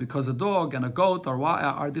 Because a dog and a goat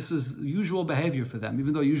are this is usual behavior for them,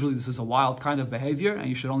 even though usually this is a wild kind of behavior and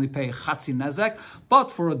you should only pay chatzi nezek.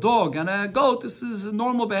 But for a dog and a goat, this is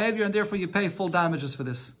normal behavior and therefore you pay full damages for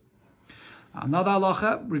this. Another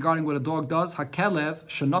halacha regarding what a dog does. Hakelev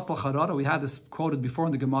shenot l'charara. We had this quoted before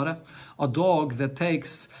in the Gemara. A dog that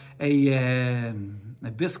takes a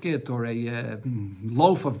biscuit or a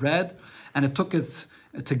loaf of bread, and it took it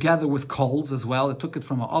together with coals as well. It took it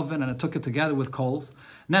from an oven and it took it together with coals.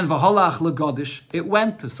 And then v'holach legodish. It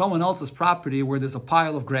went to someone else's property where there's a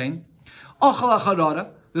pile of grain. Ochel acharara.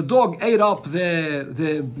 The dog ate up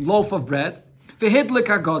the loaf of bread. V'hidlik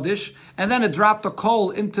hagodish. And then it dropped a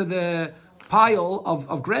coal into the pile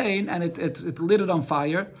of grain and it lit it on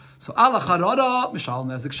fire. So ala charara mishal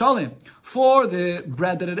nezik shalim. For the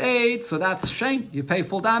bread that it ate, so that's shame. You pay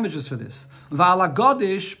full damages for this. V'ala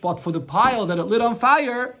godish, but for the pile that it lit on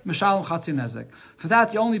fire, mishalim chatzi nezek. For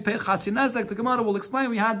that you only pay chatzi nezek. The Gemara will explain.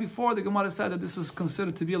 We had before, the Gemara said that this is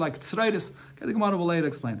considered to be like tzreitis. Okay, the Gemara will later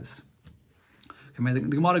explain this. Okay, the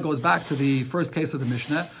Gemara goes back to the first case of the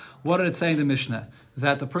Mishnah. What did it say in the Mishnah?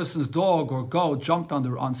 That the person's dog or goat jumped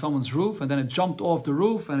on someone's roof and then it jumped off the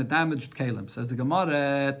roof and it damaged kalim. Says the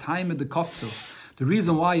Gemara, time the kofzu. The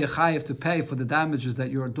reason why you have to pay for the damages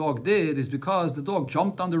that your dog did is because the dog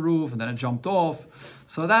jumped on the roof and then it jumped off.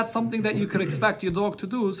 So that's something that you could expect your dog to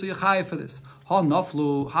do, so you chayiv for this. Ha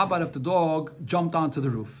naflu, how about if the dog jumped onto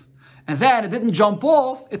the roof? And then it didn't jump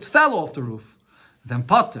off, it fell off the roof. Then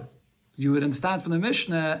pater. You would understand from the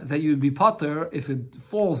Mishnah that you'd be potter if it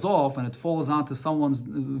falls off and it falls onto someone's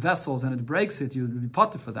vessels and it breaks it, you'd be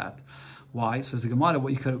potter for that. Why? Says the Gemara,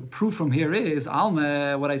 what you could prove from here is,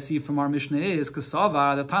 Alme, what I see from our Mishnah is,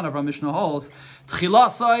 Kasava, the Tan of our Mishnah holds,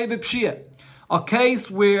 Tchilasai b'pshia. A case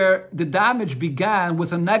where the damage began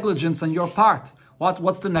with a negligence on your part.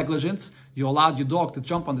 What's the negligence? You allowed your dog to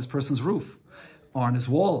jump on this person's roof or on his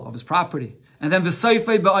wall of his property. And then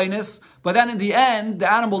v'seifei b'aynis, but then in the end, the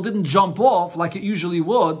animal didn't jump off like it usually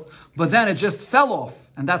would, but then it just fell off.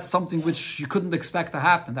 And that's something which you couldn't expect to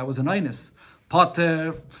happen. That was an aynis.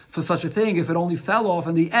 Potter, for such a thing, if it only fell off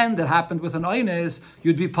and the end that happened with an aynis,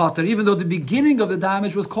 you'd be potter, even though the beginning of the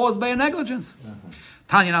damage was caused by a negligence.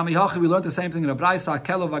 Tanya Namihachi, we learned the same thing in a Braisa,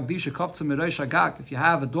 if you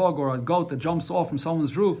have a dog or a goat that jumps off from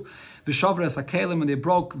someone's roof, Vishavres Akelim, and they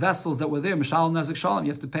broke vessels that were there, Mishalim Nezik Shalom,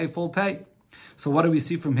 you have to pay full pay. So what do we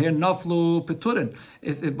see from here? Naflu peturin.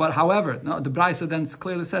 But however, no, the Braisa then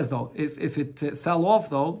clearly says though, if it fell off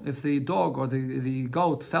though, if the dog or the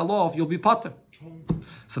goat fell off, you'll be potter.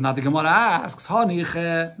 So now the Gemara asks,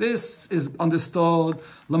 this is understood,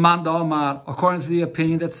 Lamanda Omar, according to the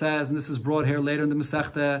opinion that says, and this is brought here later in the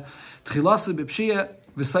Masechta, Tchilasa b'pshia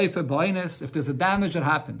v'seifa b'aynis, if there's a damage that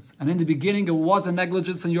happens, and in the beginning it was a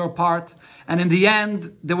negligence on your part, and in the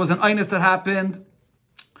end there was an aynis that happened,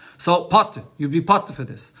 so potter, you'd be potter for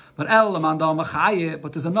this. But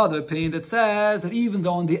there's another opinion that says that even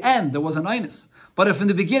though in the end there was an aynis, but if in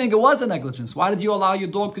the beginning it was a negligence, why did you allow your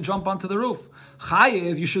dog to jump onto the roof?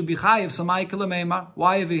 Chayiv, you should be chayiv. Samai kilameima.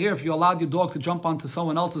 Why over here, if you allowed your dog to jump onto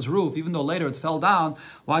someone else's roof, even though later it fell down,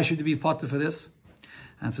 why should you be potter for this?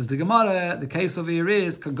 And says the Gemara, the case over here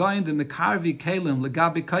is kagoin de mekarvi kalim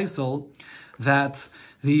legabi kaisel, that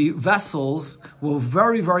the vessels were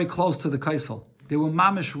very, very close to the kaisel. They were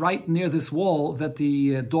mamish right near this wall that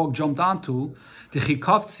the dog jumped onto. The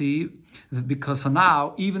chikavtzi, because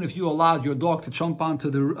now, even if you allowed your dog to jump onto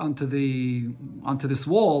this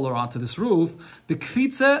wall or onto this roof,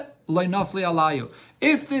 b'kfitze loynafli alayu.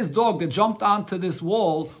 If this dog that jumped onto this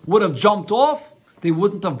wall would have jumped off, they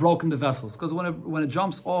wouldn't have broken the vessels. Because when it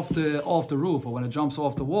jumps off the roof or when it jumps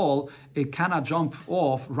off the wall, it cannot jump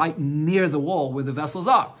off right near the wall where the vessels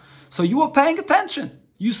are. So you were paying attention.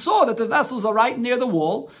 You saw that the vessels are right near the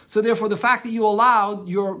wall, so therefore the fact that you allowed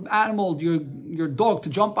your animal, your dog to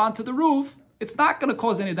jump onto the roof, it's not going to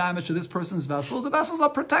cause any damage to this person's vessels. The vessels are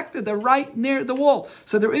protected. They're right near the wall.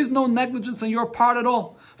 So there is no negligence on your part at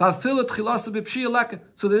all. So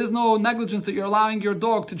there is no negligence that you're allowing your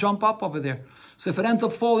dog to jump up over there. So if it ends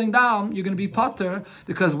up falling down, you're going to be potter,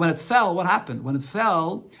 because when it fell, what happened? When it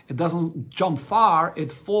fell, it doesn't jump far,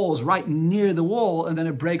 it falls right near the wall, and then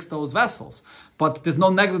it breaks those vessels. But there's no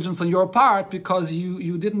negligence on your part because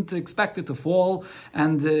you didn't expect it to fall,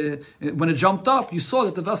 and when it jumped up, you saw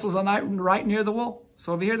that the vessels are not right near the wall.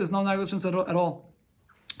 So over here, there's no negligence at all.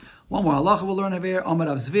 One more halacha we'll learn over here. Amar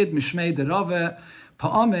Rav Zvid Mishmei de Rave.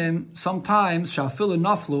 Sometimes shafilu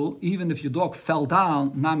naflu, even if your dog fell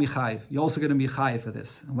down, nami chayiv. You're also going to be chayiv for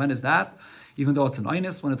this. And when is that? Even though it's an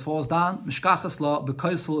aynis, when it falls down, mishkachas la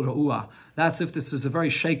b'kaisel ra'ua. That's if this is a very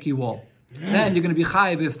shaky wall. Then you're going to be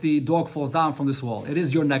chayiv if the dog falls down from this wall. It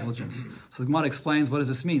is your negligence. So the Gemara explains, what does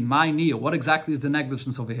this mean? My niyo. What exactly is the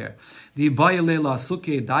negligence over here? The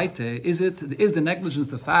is the negligence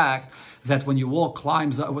the fact that when you walk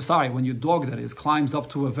climbs up, when your dog that is climbs up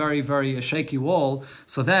to a very, very shaky wall,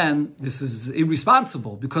 so then this is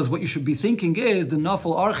irresponsible, because what you should be thinking is the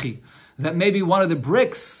nafal archi, that maybe one of the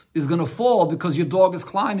bricks is going to fall because your dog is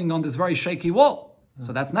climbing on this very shaky wall.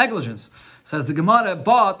 So that's negligence. Says the Gemara,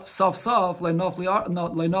 but that's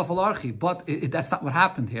not what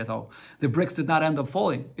happened here, though. The bricks did not end up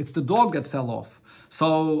falling. It's the dog that fell off.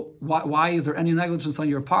 So why is there any negligence on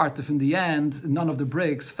your part if in the end none of the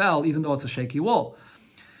bricks fell, even though it's a shaky wall?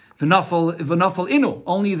 V'nafal inu,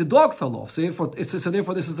 only the dog fell off. So therefore this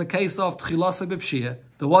is a case of tchilasa b'pshia.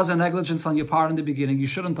 There was a negligence on your part in the beginning. You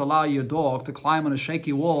shouldn't allow your dog to climb on a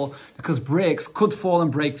shaky wall because bricks could fall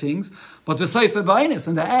and break things. But v'seifer b'ainis,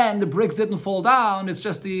 in the end, the bricks didn't fall down. It's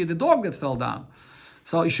just the dog that fell down.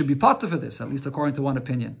 So you should be potter for this, at least according to one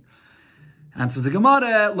opinion. And says the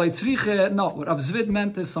Gemara, no, what Rav Zvid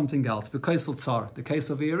meant is something else. Because the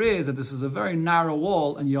case over here is that this is a very narrow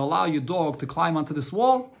wall, and you allow your dog to climb onto this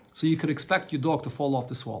wall. So you could expect your dog to fall off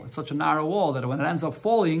this wall. It's such a narrow wall that when it ends up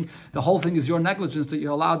falling, the whole thing is your negligence that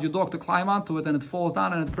you allowed your dog to climb onto it, and it falls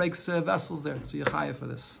down and it breaks vessels there. So you're chayav for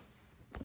this.